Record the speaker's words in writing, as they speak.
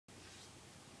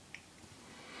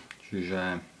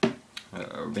Čiže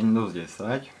Windows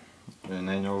 10 je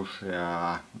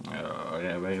najnovšia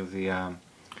verzia,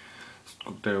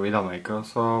 ktorú vydal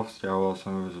Microsoft. Stiahoval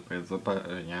som ju pred zopár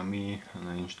dňami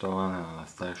nainštalovaná na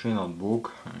starší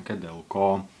notebook, nejaké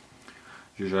Dellko.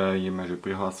 Čiže vidíme, že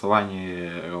prihlasovanie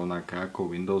je rovnaké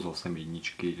ako Windows 8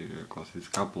 jedničky, čiže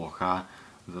klasická plocha.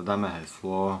 Zadáme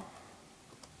heslo,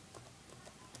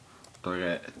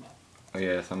 ktoré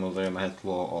je samozrejme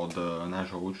heslo od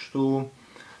nášho účtu.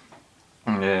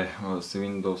 Si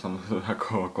Windows samozrejme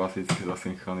ako klasicky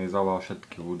zasynchronizoval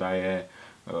všetky údaje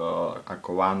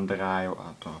ako OneDrive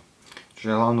a to.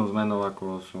 Čiže hlavnou zmenou,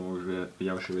 ako som už v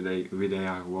ďalších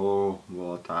videách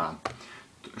bola tá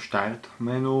Start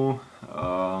menu,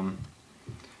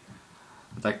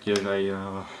 taktiež aj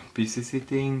PC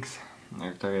Settings,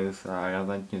 ktoré sa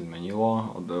razantne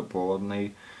zmenilo od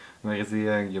pôvodnej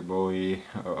verzie, kde boli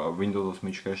Windows 8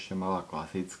 ešte mala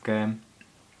klasické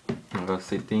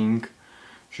setting,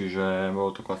 čiže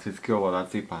bol to klasický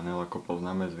ovládací panel, ako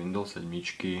poznáme z Windows 7,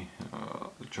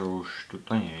 čo už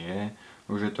tuto nie je.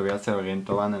 Už je to viacej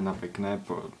orientované na pekné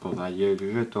pozadie,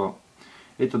 čiže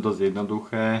je to dosť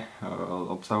jednoduché,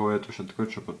 obsahuje to všetko,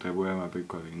 čo potrebujeme,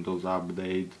 napríklad Windows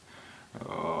Update,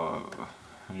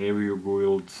 Review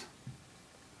Builds,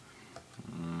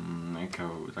 nejaké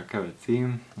také veci.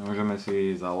 Môžeme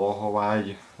si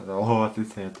zalohovať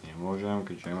si ja to nemôžem,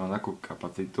 keďže nemám takú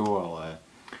kapacitu, ale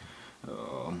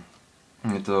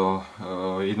je to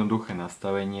jednoduché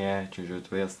nastavenie, čiže je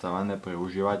to viac stavané pre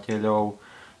užívateľov,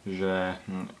 že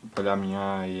podľa mňa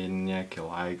je nejaké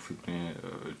like,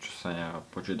 čo sa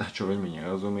počítaču veľmi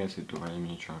nerozumie, si tu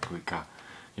veľmi niečo kliká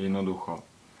jednoducho.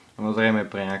 Samozrejme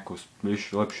pre nejakú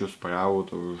lepšiu správu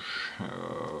to už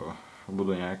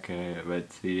budú nejaké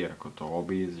veci, ako to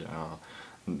obísť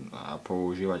a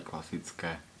používať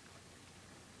klasické.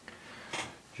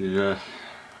 Čiže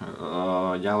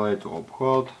ďalej je tu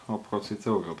obchod. Obchod síce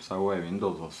už obsahuje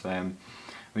Windows 8.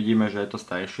 Vidíme, že je to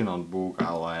starší notebook,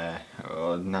 ale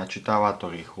načítáva to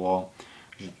rýchlo.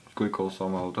 Klikol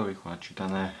som, malo to rýchlo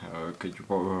načítané.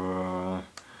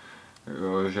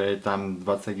 Že je tam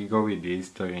 20 GB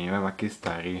disk, ktorý neviem aký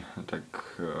starý, tak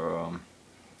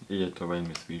ide to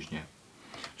veľmi svižne.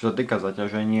 Čo sa týka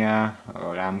zaťaženia,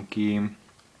 rámky,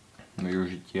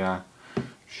 využitia,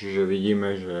 čiže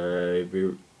vidíme, že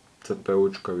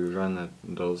CPUčko využívané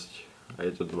dosť, a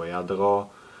je to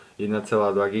dvojjadro. 1,2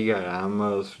 GB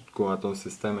RAM, na tom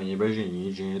systéme nebeží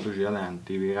nič, nie je tu žiadny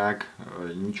antivírak,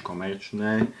 nič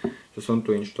komerčné. Čo som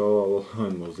tu inštaloval,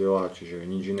 len Mozilla, čiže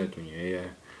nič iné tu nie je.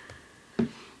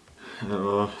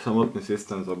 Samotný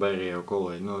systém zoberie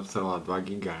okolo 1,2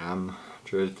 GB RAM,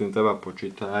 čo je s tým treba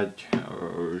počítať.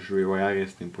 Už vývojári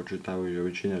s tým počítajú, že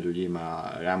väčšina ľudí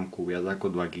má RAMku viac ako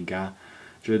 2 GB,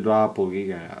 čiže 2,5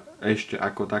 GB ešte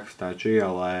ako tak stačí,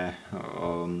 ale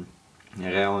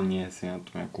reálne si na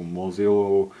to nejakú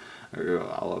Mozillu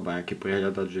alebo nejaký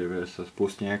prehľadač, že sa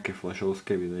spustí nejaké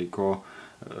flashovské videjko,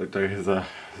 ktoré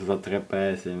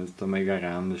zatrepe 700 MB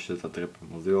RAM, ešte zatrepe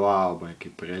Mozilla alebo nejaký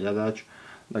prehľadač,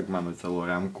 tak máme celú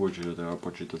rámku, čiže treba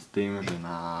počítať s tým, že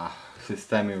na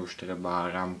systémy už treba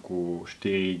rámku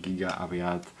 4 GB a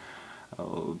viac,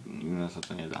 iné sa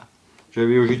to nedá.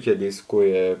 Čiže využitie disku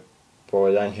je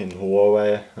povedanie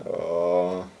nulové,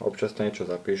 občas to niečo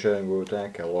zapíše, budú to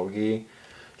nejaké logy,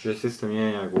 čiže systém nie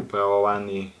je nejak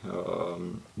upravovaný,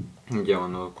 ide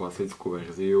len o klasickú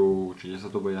verziu, čiže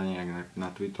sa to bude nejak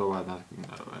natweetovať,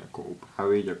 ako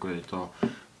upraviť, ako je to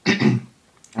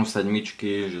u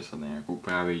sedmičky, že sa dá nejak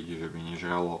upraviť, že by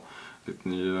nežralo.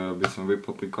 By som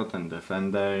vypol príklad ten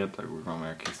Defender, tak už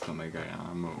máme nejakých 100 MB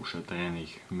RAM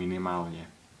ušetrených minimálne.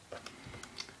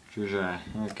 Čiže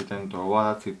nejaký tento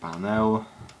ovládací panel,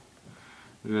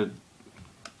 že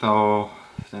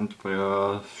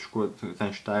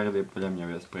ten štart je podľa mňa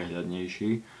viac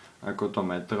prehľadnejší ako to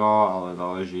Metro, ale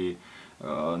záleží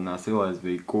na sile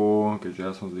zvyku. Keďže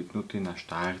ja som zvyknutý na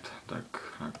štart, tak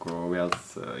ako viac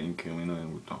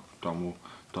inkriminujem tomu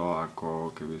to,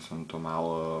 ako keby som to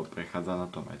mal prechádzať na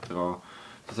to Metro.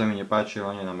 To sa mi nepáči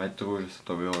hlavne na Metru, že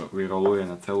sa to vyroluje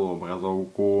na celú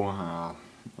obrazovku a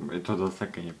je to dosť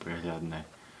také neprehľadné.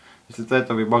 Sice je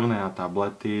to výborné na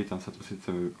tablety, tam sa to síce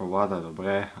ovláda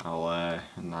dobre, ale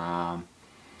na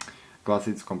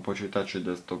klasickom počítači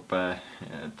desktope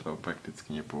je to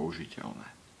prakticky nepoužiteľné.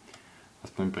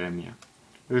 Aspoň pre mňa.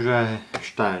 Takže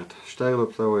Start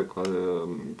obsahuje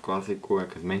klasiku,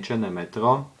 aké zmenšené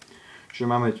Metro. Čiže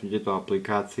máme tu tieto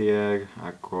aplikácie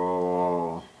ako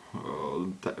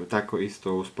tako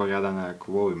isto usporiadané ako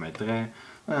vo Metre.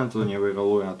 Len to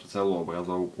nevyroluje na tú celú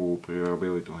obrazovku,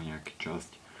 prirobili tu nejaký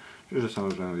časť. Čiže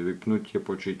samozrejme vypnutie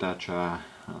počítača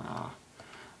a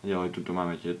Ďalej tu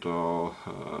máme tieto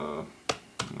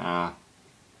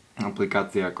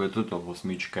aplikácie, ako je toto v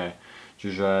 8.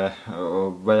 Čiže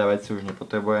veľa vecí už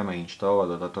nepotrebujeme inštalovať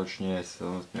dodatočne,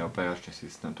 samotný operačný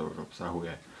systém to už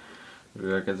obsahuje.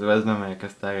 Čiže keď vezmeme nejaké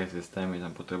staré systémy,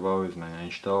 tam potrebovali sme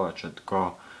nainštalovať všetko.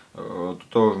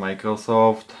 Tuto už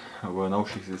Microsoft v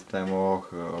novších systémoch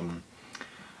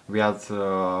viac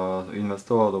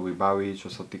investoval do výbavy, čo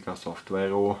sa týka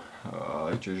softvéru,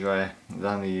 čiže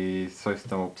daný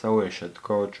systém obsahuje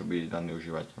všetko, čo by daný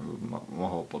užívateľ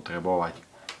mohol potrebovať.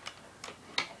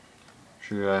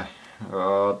 Čiže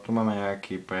tu máme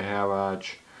nejaký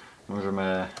prehrávač,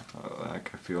 môžeme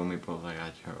nejaké filmy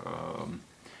pozerať,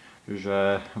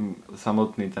 že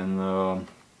samotný ten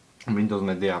Windows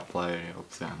Media Player je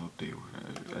obsiahnutý už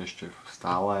ešte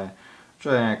stále, čo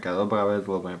je nejaká dobrá vec,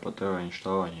 lebo nepotrebujeme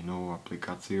inštalovať inú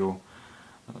aplikáciu.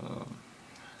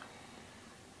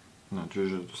 No,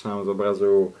 čiže tu sa nám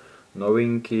zobrazujú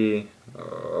novinky,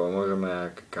 môžeme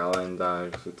nejaký kalendár,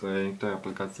 sú to niektoré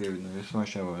aplikácie, ktoré som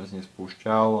ešte vôbec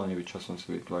nespúšťal, nevyčal som si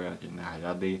vytvárať iné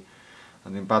hľady a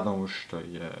tým pádom už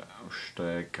to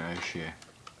je krajšie.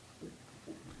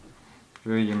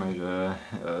 Vidíme, že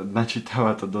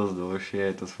načítava to dosť dlhšie,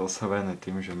 je to spôsobené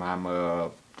tým, že mám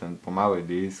ten pomalý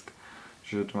disk,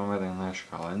 čiže tu máme ten náš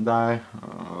kalendár,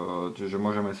 čiže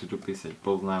môžeme si tu písať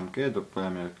poznámky, je to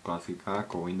podľa mňa klasika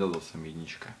ako Windows 8.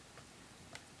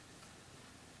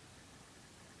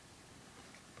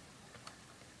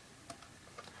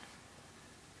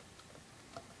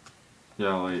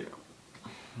 Ďalej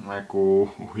nejakú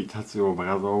uvítaciu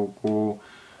obrazovku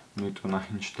mi tu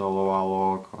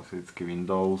nainštalovalo, klasický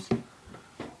Windows,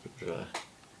 takže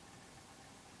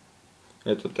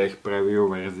je to Tech Preview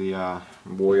verzia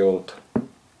Build,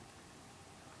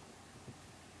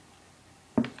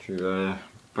 čiže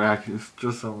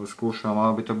čo som skúšal,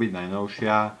 mala by to byť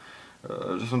najnovšia,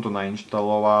 že som to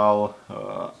nainštaloval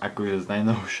akože z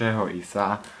najnovšieho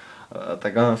ISA,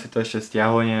 tak ono si to ešte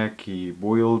stiahlo nejaký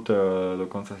build,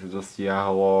 dokonca si to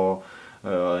stiahlo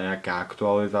nejaké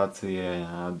aktualizácie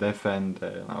na Defend,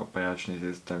 na operačný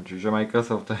systém, čiže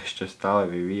Microsoft to ešte stále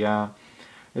vyvíja.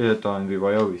 Je to len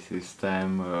vývojový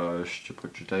systém, ešte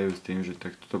počítajú s tým, že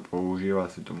takto to používa,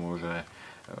 si to môže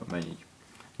meniť.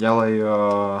 Ďalej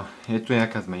je tu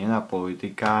nejaká zmenená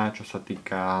politika, čo sa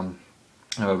týka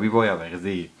vývoja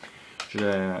verzií. Čiže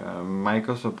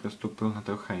Microsoft prestúpil na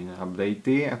trocha iné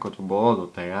updaty, ako to bolo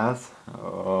doteraz.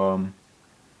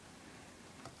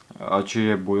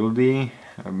 Čiže buildy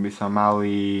by sa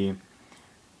mali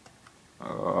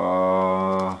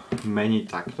meniť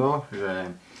takto,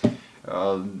 že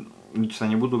sa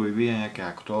nebudú vyvíjať nejaké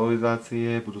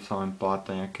aktualizácie, budú sa len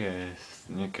plátať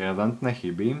nejaké razantné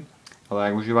chyby,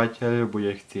 ale ak užívateľ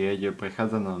bude chcieť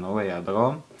prechádzať na nové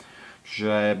jadro,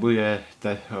 že bude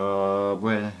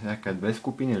nejaké dve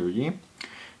skupiny ľudí,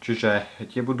 čiže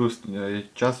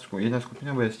jedna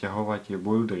skupina bude stiahovať tie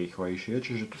buildy rýchlejšie,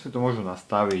 čiže tu si to môžu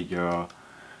nastaviť,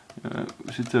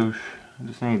 síce už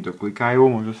sa niekto klikajú,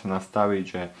 môžu sa nastaviť,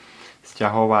 že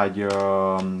stiahovať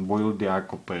buildy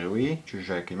ako prvý,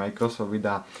 čiže keď Microsoft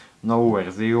vydá novú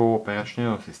verziu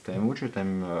operačného systému, čiže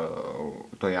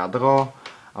to jadro,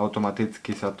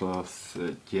 automaticky sa to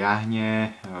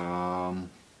stiahne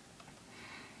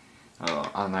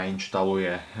a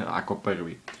nainštaluje ako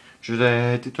prvý.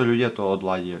 Čiže títo ľudia to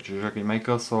odladia, čiže keď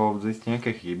Microsoft zistí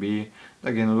nejaké chyby,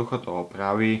 tak jednoducho to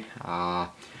opraví a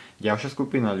ďalšia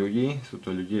skupina ľudí,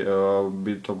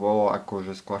 by to bolo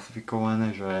akože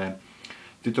sklasifikované, že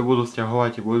títo budú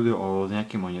stiahovať buildy s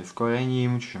nejakým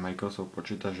oneskorením, čiže Microsoft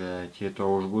počíta, že tieto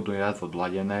už budú viac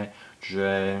odladené,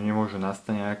 čiže nemôžu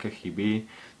nastať nejaké chyby,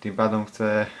 tým pádom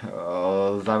chce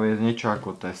zaviesť niečo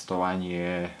ako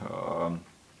testovanie,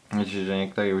 čiže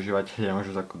niektorí užívateľia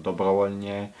môžu ako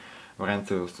dobrovoľne v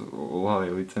rámci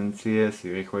úhlavej licencie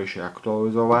si rýchlejšie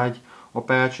aktualizovať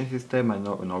operačný systém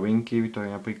aj novinky,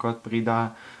 ktoré napríklad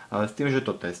pridá, ale s tým, že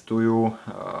to testujú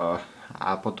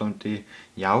a potom tí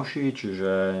ďalší, čiže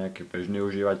nejakí bežní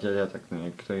užívateľia, tak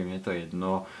niektorým je to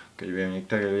jedno, keď viem,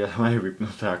 niektorí ľudia majú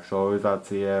vypnuté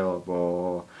aktualizácie, lebo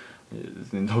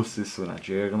Windowsy sú na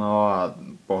čierno a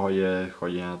v pohode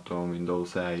chodia na tom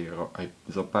Windowse aj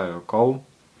zo pár rokov.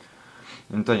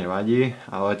 Im to nevadí,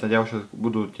 ale tá ďalšia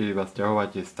budú iba stiahovať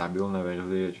tie stabilné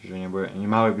verzie, čiže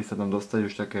nemali by sa tam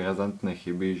dostať už také razantné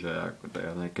chyby, že ako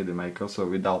teraz niekedy Microsoft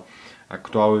vydal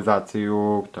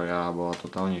aktualizáciu, ktorá bola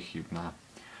totálne chybná.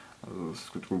 V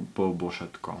skutku bolo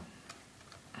všetko.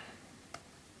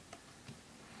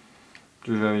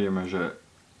 Čiže vidíme, že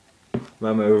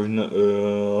máme už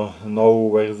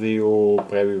novú verziu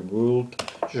Preview Build,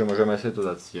 čiže môžeme si to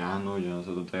dať stiahnuť, ono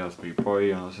sa to teraz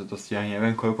pripojí, ono sa to stiahne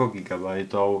neviem koľko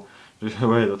gigabajtov, že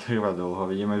bude to trvať dlho.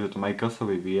 Vidíme, že to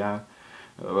Microsoft vyvíja.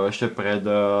 Ešte pred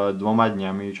 2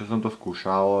 dňami, čo som to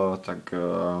skúšal, tak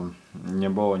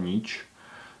nebolo nič.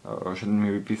 Že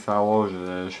mi vypísalo,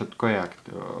 že všetko je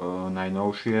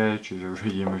najnovšie, čiže už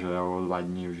vidím, že o 2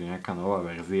 dní už je nejaká nová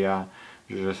verzia,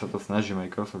 že sa to snaží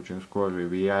Microsoft čím skôr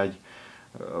vyvíjať.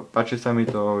 Páči sa mi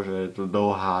to, že je tu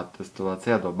dlhá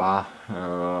testovacia doba,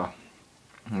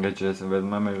 keďže si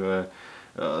vezmeme, že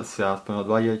si aspoň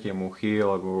odvadia tie muchy,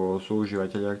 lebo sú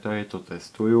užívateľia, ktorí to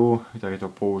testujú, ktorí to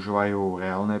používajú v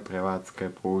reálnej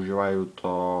prevádzke, používajú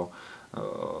to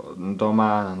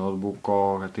doma na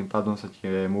notebookoch a tým pádom sa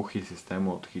tie muchy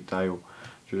systému odchytajú.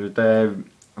 Čiže to je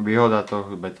výhoda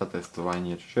toho beta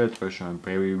testovania, čiže je to ešte len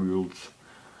preview builds.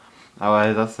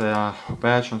 Ale zase v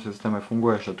operačnom systéme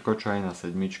funguje všetko, čo aj na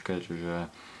 7,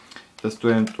 čiže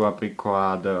testujem tu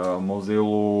napríklad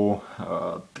Mozilla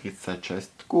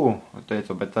 36, to je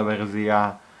to beta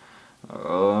verzia.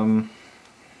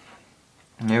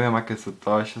 Neviem aké sú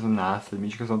to, ešte som na 7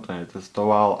 som to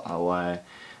netestoval, ale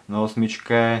na 8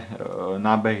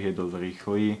 nábeh je dosť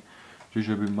rýchly,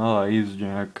 čiže by mala ísť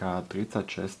nejaká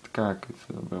 36, keď sa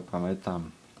dobre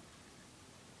pamätám.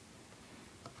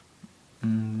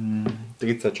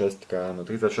 36, áno,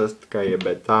 36 je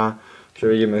beta. Čiže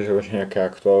vidíme, že už nejaké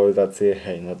aktualizácie,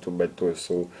 hej, na tú betu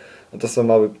sú. A to som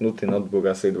mal vypnutý notebook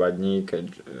asi 2 dní,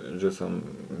 keďže som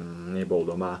nebol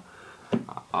doma.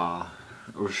 A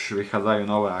už vychádzajú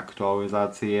nové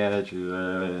aktualizácie, čiže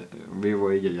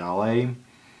vývoj ide ďalej.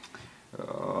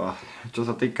 Čo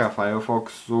sa týka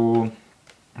Firefoxu,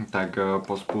 tak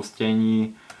po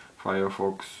spustení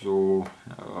Firefoxu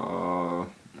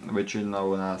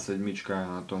väčšinou na 7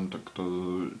 na tom takto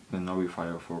ten nový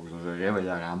Firefox žerie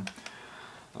veľa RAM.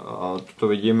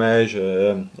 Tuto vidíme,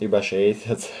 že iba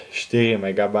 64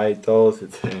 MB,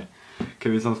 síce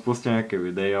keby som spustil nejaké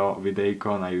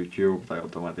videjko na YouTube, tak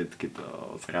automaticky to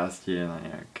zrastie na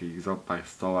nejakých zo pár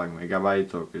stovák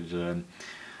megabajtov, keďže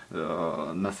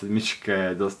na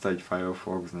 7 dostať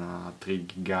Firefox na 3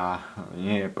 GB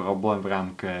nie je problém v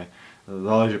rámke,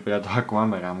 záleží pri toho, ako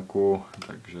máme rámku,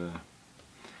 takže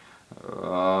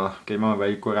keď máme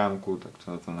veľkú rámku, tak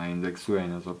sa to naindexuje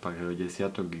na zo pár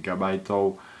desiatok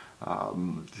gigabajtov a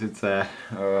síce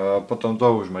potom to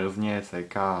už mrzne,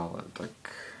 seká, ale tak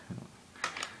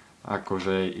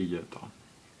akože ide to.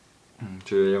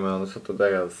 Čiže ono sa to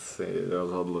teraz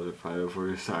rozhodlo, že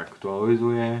Firefox sa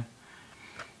aktualizuje.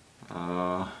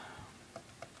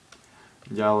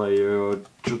 Ďalej,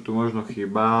 čo tu možno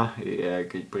chýba, je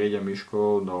keď príde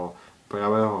myškou do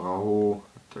pravého rohu,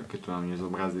 tak keď tu nám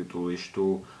nezobrazí tú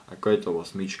lištu, ako je to v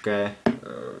 8,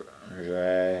 že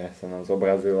sa nám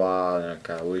zobrazila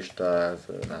nejaká lišta s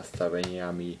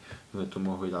nastaveniami, sme tu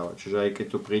mohli dávať. Čiže aj keď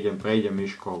tu prejdem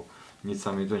myškou, nič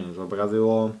sa mi tu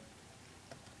nezobrazilo.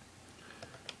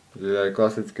 Čiže aj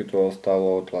klasicky tu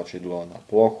ostalo tlačidlo na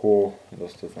plochu,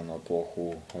 dostať sa na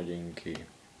plochu, hodinky,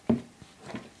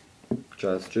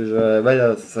 čas. Čiže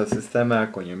veľa sa v systéme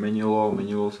ako nemenilo,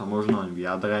 menilo sa možno len v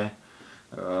jadre,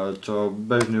 čo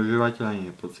bežný užívateľ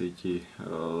ani nepocíti.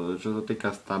 Čo sa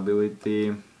týka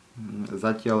stability,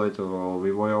 zatiaľ je to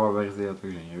vývojová verzia,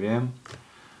 takže neviem.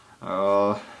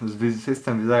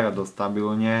 Systém vyzerá dosť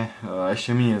stabilne,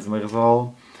 ešte mi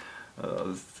nezmrzol.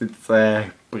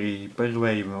 Sice pri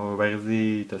prvej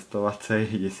verzii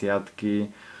testovacej 10,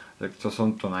 tak to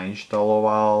som to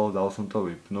nainštaloval, dal som to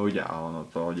vypnúť a ono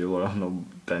to hodilo rovno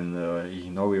ten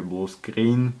ich nový blue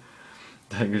screen.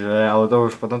 Takže, ale to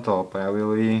už potom to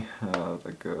opravili,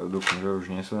 tak dúfam, že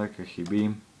už nie sú také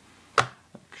chyby.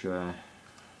 Takže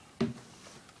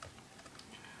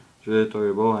to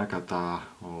by bola nejaká tá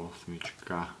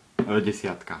 10,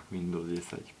 Windows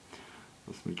 10.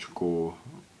 8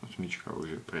 už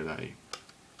je predaj.